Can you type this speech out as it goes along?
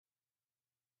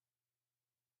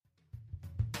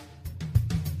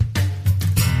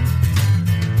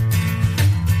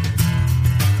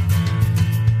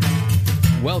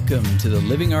Welcome to the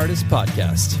Living Artist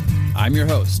Podcast. I'm your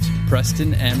host,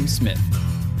 Preston M. Smith.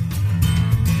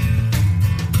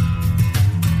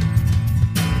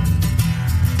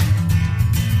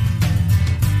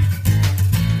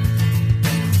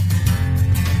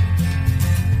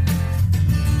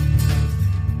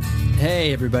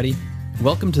 Hey, everybody.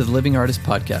 Welcome to the Living Artist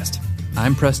Podcast.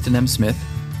 I'm Preston M. Smith,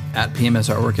 at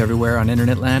PMS Artwork everywhere on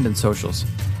internet land and socials.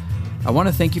 I want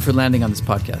to thank you for landing on this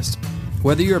podcast.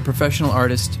 Whether you're a professional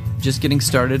artist, just getting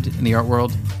started in the art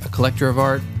world, a collector of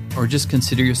art, or just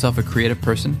consider yourself a creative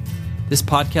person, this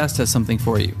podcast has something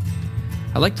for you.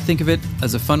 I like to think of it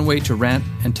as a fun way to rant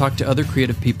and talk to other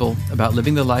creative people about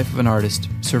living the life of an artist,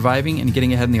 surviving and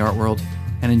getting ahead in the art world,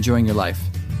 and enjoying your life.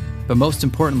 But most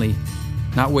importantly,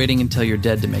 not waiting until you're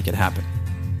dead to make it happen.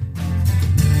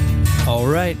 All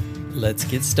right, let's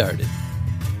get started.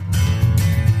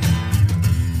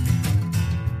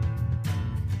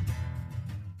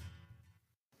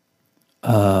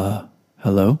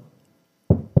 Hello?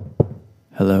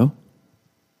 Hello?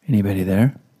 Anybody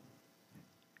there?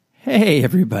 Hey,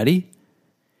 everybody.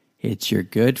 It's your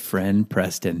good friend,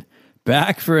 Preston,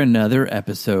 back for another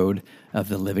episode of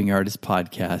the Living Artist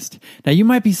Podcast. Now, you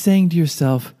might be saying to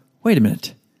yourself, wait a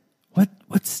minute,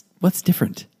 what's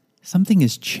different? Something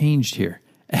has changed here.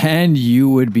 And you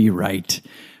would be right.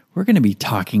 We're going to be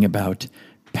talking about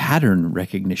pattern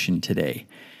recognition today.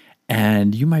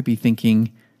 And you might be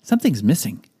thinking, something's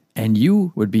missing. And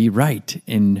you would be right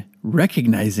in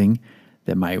recognizing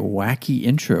that my wacky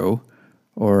intro,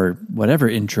 or whatever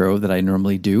intro that I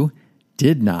normally do,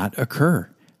 did not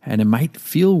occur. And it might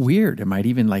feel weird. It might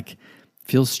even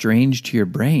feel strange to your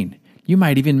brain. You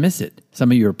might even miss it.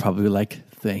 Some of you are probably like,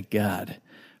 thank God.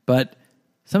 But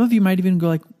some of you might even go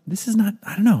like, this is not,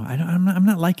 I don't know. I'm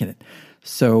not liking it.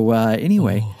 So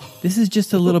anyway, this is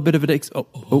just a little bit of an,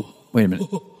 wait a minute.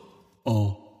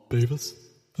 Davis,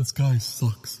 this guy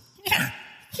sucks. Yeah,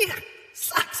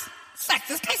 sucks.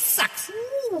 This guy sucks.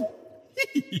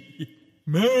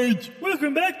 Marge!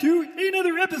 Welcome back to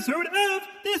another episode of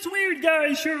This Weird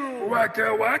Guy Show.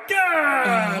 Waka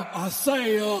waka! I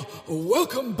say,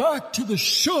 welcome back to the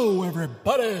show,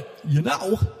 everybody. You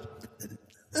know,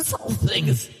 this whole thing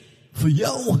is, for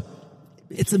you,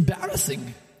 it's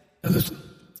embarrassing. And listen,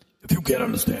 if you can't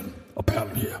understand a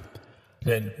pattern here,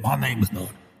 then my name is not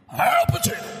Al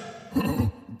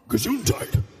Pacino.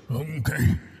 Gesundheit. Okay,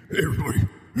 hey everybody,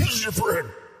 this is your friend,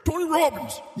 Tony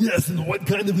Robbins. Yes, and what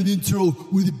kind of an intro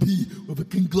would it be of a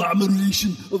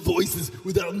conglomeration of voices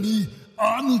without me,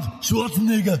 Arnold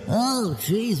Schwarzenegger? Oh,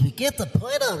 jeez, we get the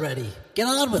point already. Get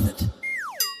on with it.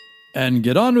 And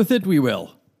get on with it we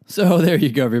will. So there you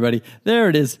go, everybody. There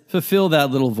it is. Fill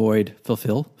that little void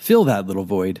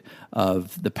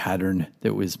of the pattern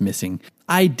that was missing.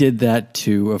 I did that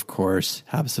to, of course,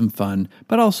 have some fun,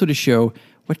 but also to show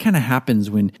what kind of happens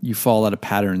when you fall out of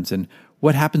patterns and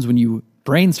what happens when your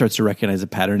brain starts to recognize a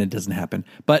pattern and it doesn't happen.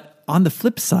 But on the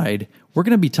flip side, we're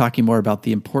going to be talking more about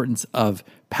the importance of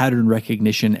pattern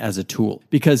recognition as a tool.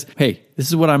 Because, hey, this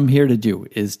is what I'm here to do,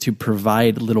 is to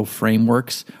provide little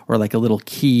frameworks or like a little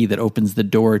key that opens the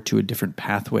door to a different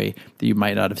pathway that you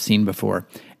might not have seen before.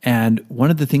 And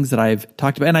one of the things that I've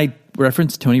talked about, and I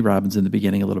referenced Tony Robbins in the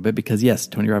beginning a little bit because, yes,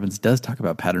 Tony Robbins does talk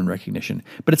about pattern recognition,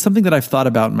 but it's something that I've thought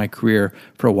about in my career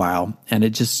for a while, and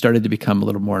it just started to become a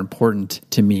little more important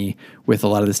to me with a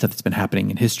lot of the stuff that's been happening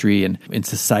in history and in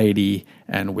society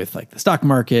and with like the stock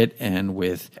market and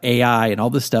with AI and all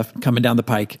this stuff coming down the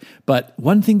pike. But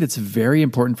one thing that's very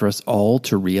important for us all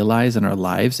to realize in our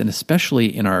lives, and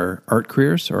especially in our art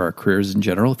careers or our careers in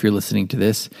general, if you're listening to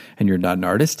this and you're not an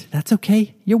artist, that's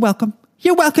okay. You're welcome.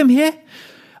 You're welcome here.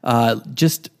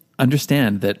 Just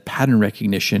understand that pattern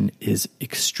recognition is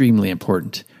extremely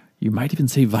important. You might even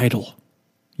say vital.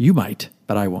 You might,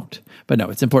 but I won't. But no,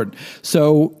 it's important.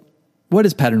 So what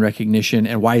is pattern recognition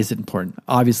and why is it important?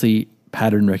 Obviously,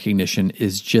 pattern recognition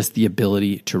is just the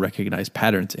ability to recognize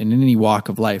patterns in any walk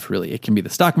of life, really. It can be the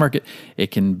stock market,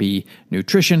 it can be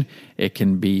nutrition, it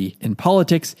can be in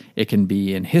politics, it can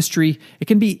be in history, it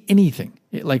can be anything.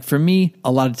 Like for me,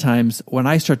 a lot of times when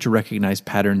I start to recognize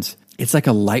patterns, it's like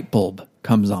a light bulb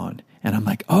comes on and I'm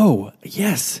like, oh,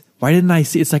 yes. Why didn't I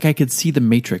see? It's like I could see the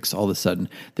matrix all of a sudden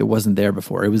that wasn't there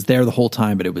before. It was there the whole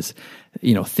time, but it was,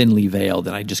 thinly veiled,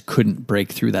 and I just couldn't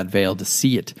break through that veil to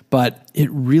see it. But it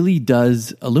really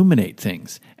does illuminate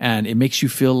things, and it makes you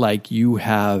feel like you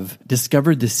have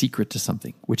discovered the secret to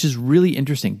something, which is really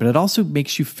interesting. But it also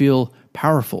makes you feel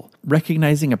powerful.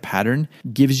 recognizing a pattern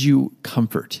gives you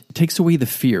comfort. It takes away the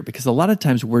fear, because a lot of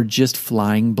times we're just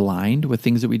flying blind with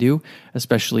things that we do,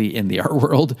 especially in the art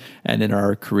world and in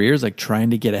our careers, like trying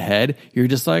to get ahead. You're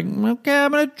just like, okay,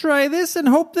 I'm going to try this and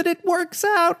hope that it works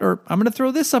out, or I'm going to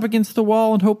throw this up against the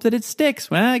wall and hope that it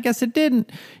sticks. Well, I guess it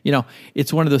didn't.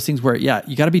 It's one of those things where, yeah,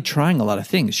 you got to be trying a lot of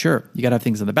things. Sure. You got to have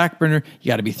things on the back burner. You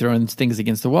got to be throwing things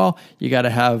against the wall. You got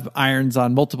to have irons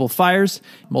on multiple fires,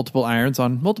 multiple irons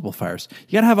on multiple fires.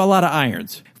 You got to have a lot of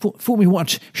irons. Fool me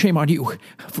once, shame on you.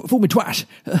 Fool me twice.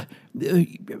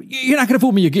 You're not going to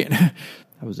fool me again.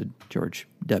 That was a George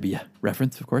W.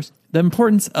 reference, of course. The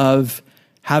importance of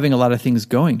having a lot of things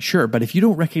going, sure, but if you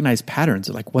don't recognize patterns,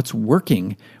 like what's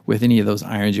working with any of those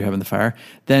irons you have in the fire,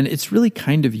 then it's really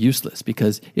kind of useless,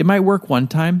 because it might work one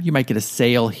time. You might get a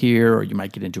sale here, or you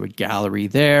might get into a gallery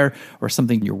there, or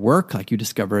something in your work, like you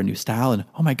discover a new style and,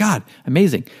 oh my God,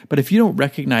 amazing. But if you don't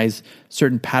recognize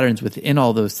certain patterns within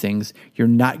all those things, you're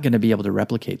not going to be able to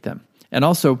replicate them. And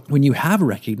also, when you have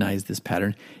recognized this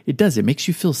pattern, it makes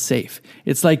you feel safe.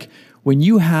 It's like when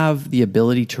you have the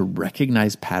ability to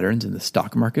recognize patterns in the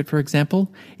stock market, for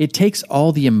example, it takes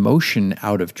all the emotion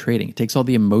out of trading. It takes all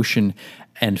the emotion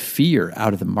and fear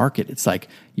out of the market. It's like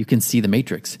you can see the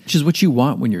matrix, which is what you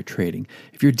want when you're trading.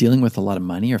 If you're dealing with a lot of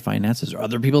money or finances or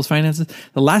other people's finances,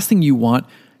 the last thing you want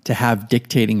to have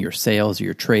dictating your sales or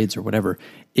your trades or whatever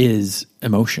is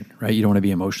emotion, right? You don't want to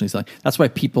be emotionally selling. That's why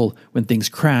people, when things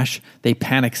crash, they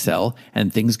panic sell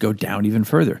and things go down even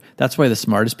further. That's why the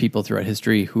smartest people throughout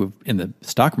history who have, in the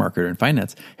stock market or in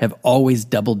finance, have always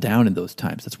doubled down in those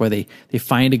times. That's why they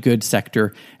find a good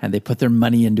sector and they put their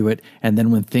money into it. And then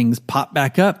when things pop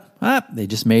back up, they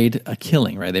just made a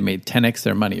killing, right? They made 10x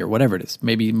their money or whatever it is,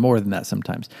 maybe more than that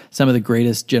sometimes. Some of the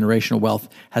greatest generational wealth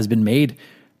has been made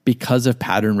because of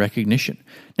pattern recognition.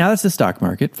 Now that's the stock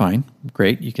market. Fine.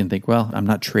 Great. You can think, well, I'm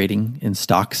not trading in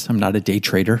stocks. I'm not a day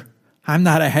trader. I'm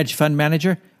not a hedge fund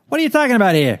manager. What are you talking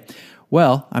about here?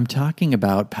 Well, I'm talking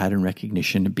about pattern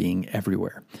recognition being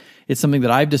everywhere. It's something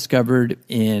that I've discovered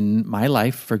in my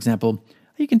life. For example,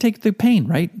 you can take the pain,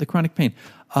 right? The chronic pain.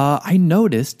 I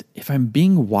noticed if I'm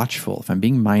being watchful, if I'm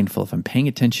being mindful, if I'm paying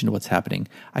attention to what's happening,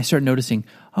 I start noticing,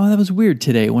 oh, that was weird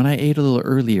today when I ate a little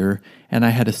earlier and I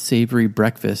had a savory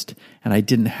breakfast and I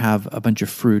didn't have a bunch of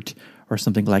fruit or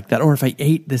something like that. Or if I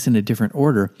ate this in a different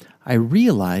order, I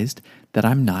realized that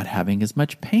I'm not having as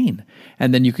much pain.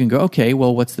 And then you can go, okay,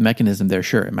 well, what's the mechanism there?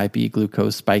 Sure, it might be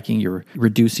glucose spiking. You're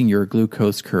reducing your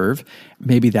glucose curve.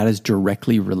 Maybe that is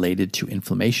directly related to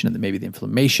inflammation, and then maybe the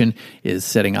inflammation is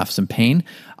setting off some pain.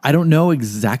 I don't know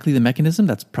exactly the mechanism.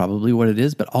 That's probably what it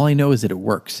is, but all I know is that it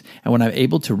works. And when I'm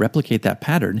able to replicate that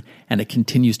pattern and it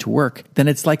continues to work, then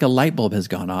it's like a light bulb has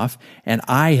gone off and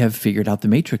I have figured out the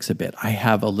matrix a bit. I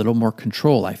have a little more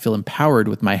control. I feel empowered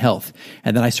with my health.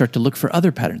 And then I start to look for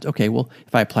other patterns. Okay, well,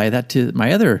 if I apply that to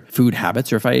my other food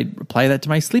habits, or if I apply that to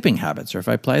my sleeping habits, or if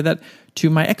I apply that to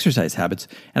my exercise habits,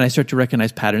 and I start to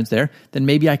recognize patterns there, then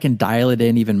maybe I can dial it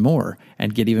in even more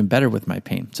and get even better with my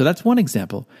pain. So that's one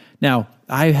example. Now,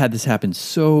 I've had this happen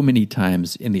so many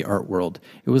times in the art world.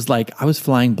 It was like I was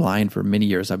flying blind for many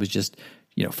years. I was just,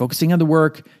 focusing on the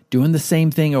work, doing the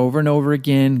same thing over and over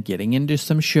again, getting into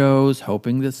some shows,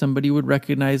 hoping that somebody would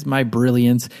recognize my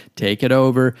brilliance, take it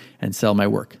over, and sell my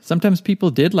work. Sometimes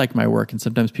people did like my work, and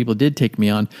sometimes people did take me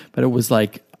on, but it was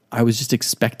like I was just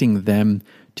expecting them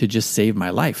to just save my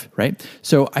life, right?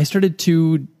 So I started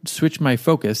to switch my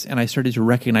focus and I started to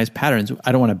recognize patterns.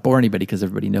 I don't want to bore anybody because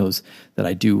everybody knows that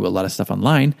I do a lot of stuff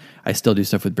online. I still do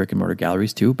stuff with brick and mortar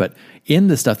galleries too, but in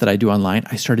the stuff that I do online,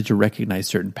 I started to recognize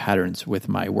certain patterns with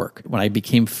my work. When I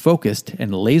became focused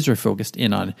and laser focused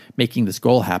in on making this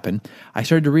goal happen, I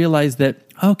started to realize that,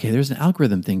 okay, there's an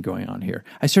algorithm thing going on here.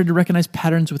 I started to recognize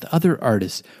patterns with other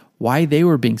artists, why they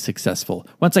were being successful.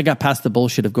 Once I got past the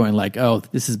bullshit of going like, oh,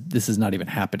 this is not even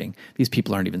happening. These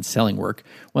people aren't even selling work.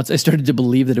 Once I started to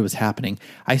believe that it was happening,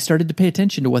 I started to pay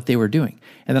attention to what they were doing.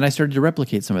 And then I started to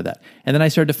replicate some of that. And then I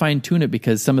started to fine tune it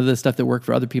because some of the stuff that worked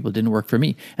for other people didn't work for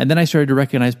me. And then I started to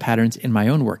recognize patterns in my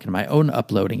own work and my own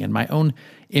uploading and my own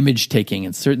image taking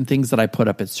and certain things that I put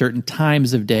up at certain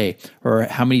times of day, or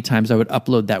how many times I would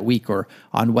upload that week, or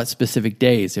on what specific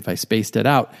days if I spaced it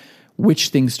out. Which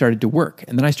things started to work.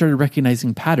 And then I started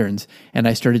recognizing patterns and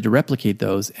I started to replicate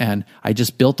those. And I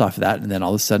just built off of that. And then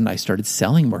all of a sudden I started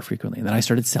selling more frequently. And then I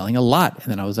started selling a lot.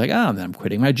 And then I was like, then I'm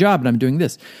quitting my job and I'm doing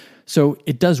this. So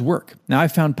it does work. Now I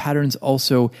found patterns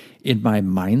also in my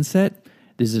mindset.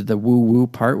 This is the woo-woo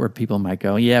part where people might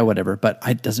go, yeah, whatever, but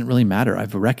it doesn't really matter.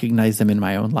 I've recognized them in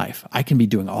my own life. I can be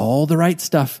doing all the right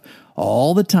stuff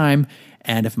all the time.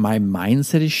 And if my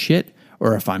mindset is shit,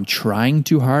 or if I'm trying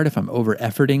too hard, if I'm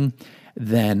over-efforting,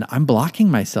 then I'm blocking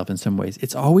myself in some ways.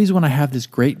 It's always when I have this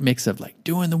great mix of like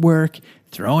doing the work,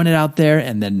 throwing it out there,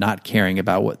 and then not caring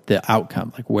about what the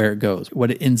outcome, like where it goes,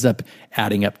 what it ends up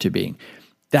adding up to being.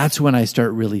 That's when I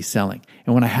start really selling.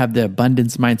 And when I have the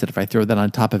abundance mindset, if I throw that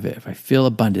on top of it, if I feel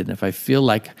abundant, if I feel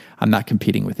like I'm not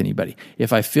competing with anybody,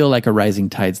 if I feel like a rising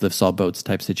tides lifts all boats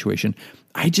type situation,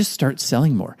 I just start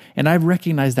selling more. And I've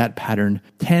recognized that pattern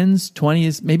 10s,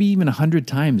 20s, maybe even 100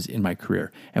 times in my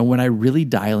career. And when I really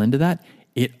dial into that,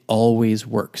 it always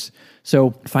works.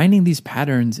 So finding these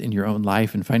patterns in your own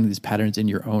life and finding these patterns in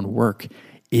your own work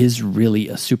is really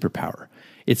a superpower.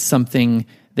 It's something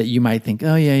that you might think,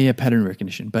 oh yeah, pattern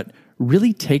recognition. But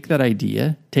really take that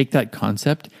idea, take that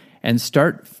concept, and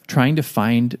start trying to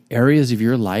find areas of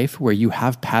your life where you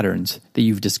have patterns that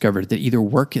you've discovered that either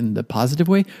work in the positive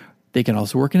way, they can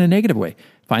also work in a negative way.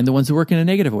 Find the ones that work in a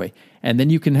negative way. And then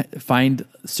you can find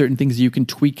certain things you can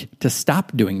tweak to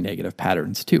stop doing negative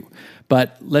patterns too.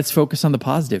 But let's focus on the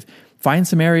positive. Find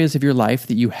some areas of your life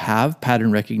that you have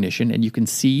pattern recognition and you can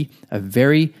see a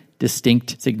very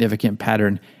distinct, significant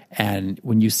pattern. And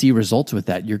when you see results with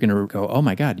that, you're going to go, oh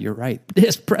my God, you're right.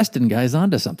 This Preston guy's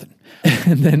onto something.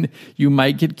 And then you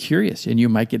might get curious and you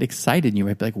might get excited. And you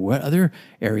might be like, what other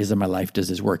areas of my life does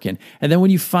this work in? And then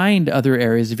when you find other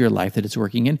areas of your life that it's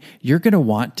working in, you're going to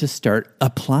want to start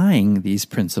applying these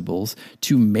principles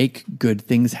to make good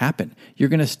things happen. You're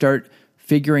going to start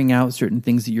figuring out certain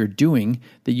things that you're doing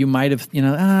that you might have,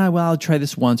 I'll try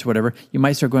this once or whatever. You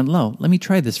might start going, let me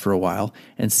try this for a while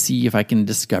and see if I can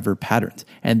discover patterns.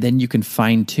 And then you can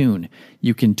fine tune,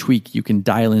 you can tweak, you can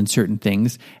dial in certain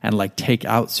things and like take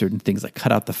out certain things, like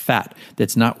cut out the fat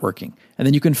that's not working. And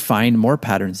then you can find more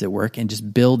patterns that work and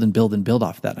just build and build and build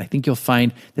off that. I think you'll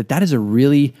find that that is a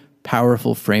really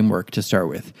powerful framework to start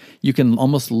with. You can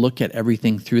almost look at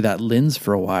everything through that lens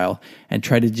for a while and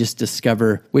try to just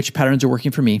discover which patterns are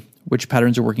working for me, which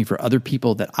patterns are working for other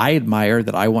people that I admire,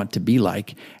 that I want to be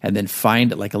like, and then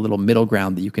find like a little middle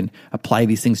ground that you can apply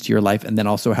these things to your life and then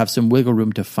also have some wiggle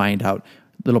room to find out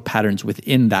little patterns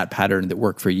within that pattern that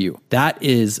work for you. That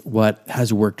is what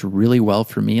has worked really well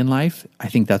for me in life. I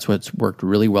think that's what's worked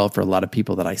really well for a lot of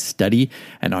people that I study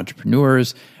and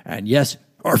entrepreneurs. And yes,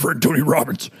 our friend Tony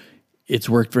Robbins. It's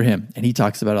worked for him, and he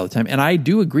talks about it all the time. And I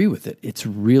do agree with it. It's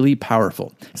really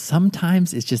powerful.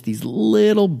 Sometimes it's just these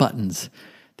little buttons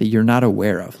that you're not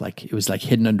aware of. Like it was like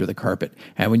hidden under the carpet.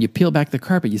 And when you peel back the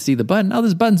carpet, you see the button. Oh,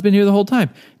 this button's been here the whole time.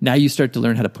 Now you start to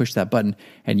learn how to push that button,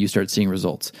 and you start seeing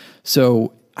results.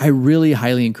 So I really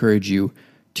highly encourage you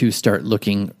to start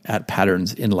looking at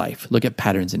patterns in life. Look at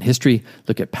patterns in history.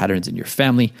 Look at patterns in your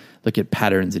family. Look at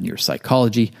patterns in your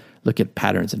psychology. Look at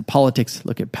patterns in politics,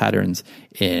 look at patterns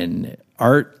in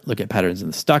art, look at patterns in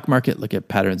the stock market, look at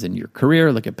patterns in your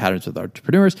career, look at patterns with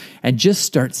entrepreneurs, and just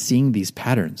start seeing these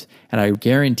patterns. And I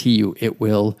guarantee you it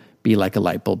will be like a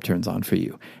light bulb turns on for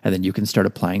you. And then you can start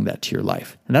applying that to your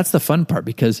life. And that's the fun part,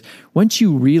 because once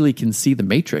you really can see the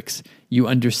matrix, you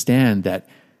understand that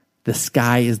the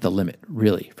sky is the limit,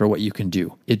 really, for what you can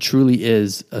do. It truly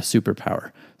is a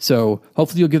superpower. So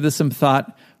hopefully you'll give this some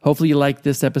thought. Hopefully you like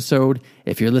this episode.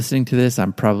 If you're listening to this,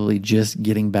 I'm probably just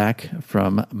getting back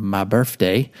from my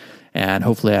birthday, and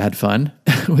hopefully I had fun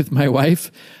with my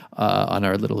wife on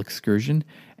our little excursion.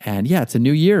 And yeah, it's a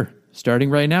new year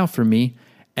starting right now for me.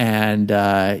 And,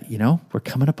 we're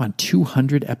coming up on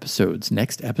 200 episodes,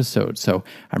 next episode. So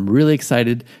I'm really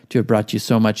excited to have brought you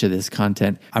so much of this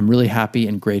content. I'm really happy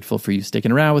and grateful for you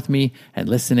sticking around with me and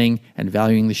listening and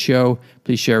valuing the show.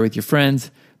 Please share with your friends.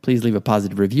 Please leave a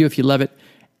positive review if you love it.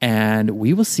 And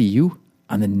we will see you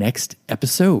on the next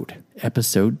episode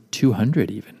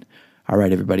 200 even. All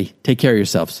right, everybody, take care of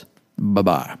yourselves.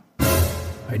 Bye-bye.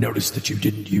 I noticed that you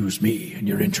didn't use me in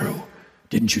your intro.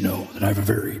 Didn't you know that I have a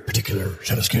very particular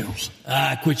set of skills?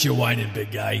 Quit your whining,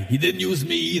 big guy. He didn't use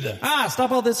me either. Stop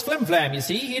all this flim-flam, you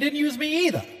see? He didn't use me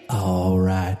either. All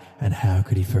right, and how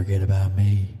could he forget about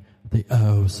me? The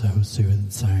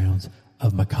oh-so-soothing sounds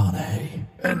of McConaughey.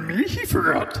 And me, he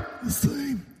forgot. The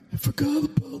same. I forgot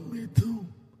about me too.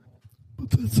 But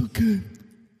that's okay.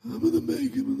 I'm gonna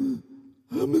make him.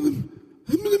 I'm gonna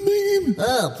make him.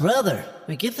 Oh, brother,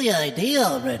 we get the idea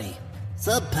already.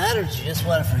 Some patterns you just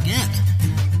want to forget.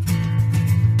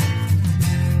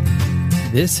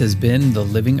 This has been the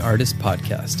Living Artist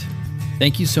Podcast.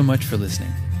 Thank you so much for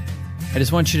listening. I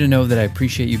just want you to know that I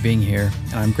appreciate you being here,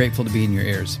 and I'm grateful to be in your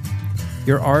ears.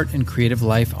 Your art and creative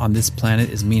life on this planet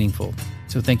is meaningful,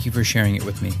 so thank you for sharing it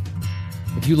with me.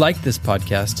 If you like this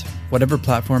podcast, whatever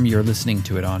platform you're listening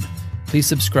to it on, please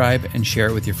subscribe and share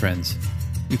it with your friends.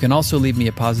 You can also leave me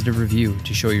a positive review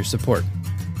to show your support.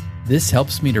 This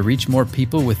helps me to reach more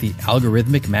people with the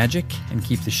algorithmic magic and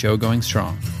keep the show going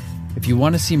strong. If you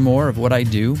want to see more of what I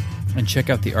do and check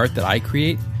out the art that I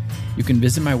create, you can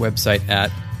visit my website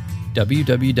at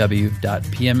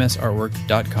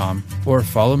www.pmsartwork.com or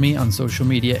follow me on social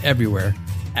media everywhere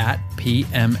at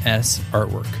PMS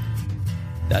Artwork.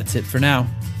 That's it for now.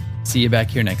 See you back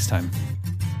here next time.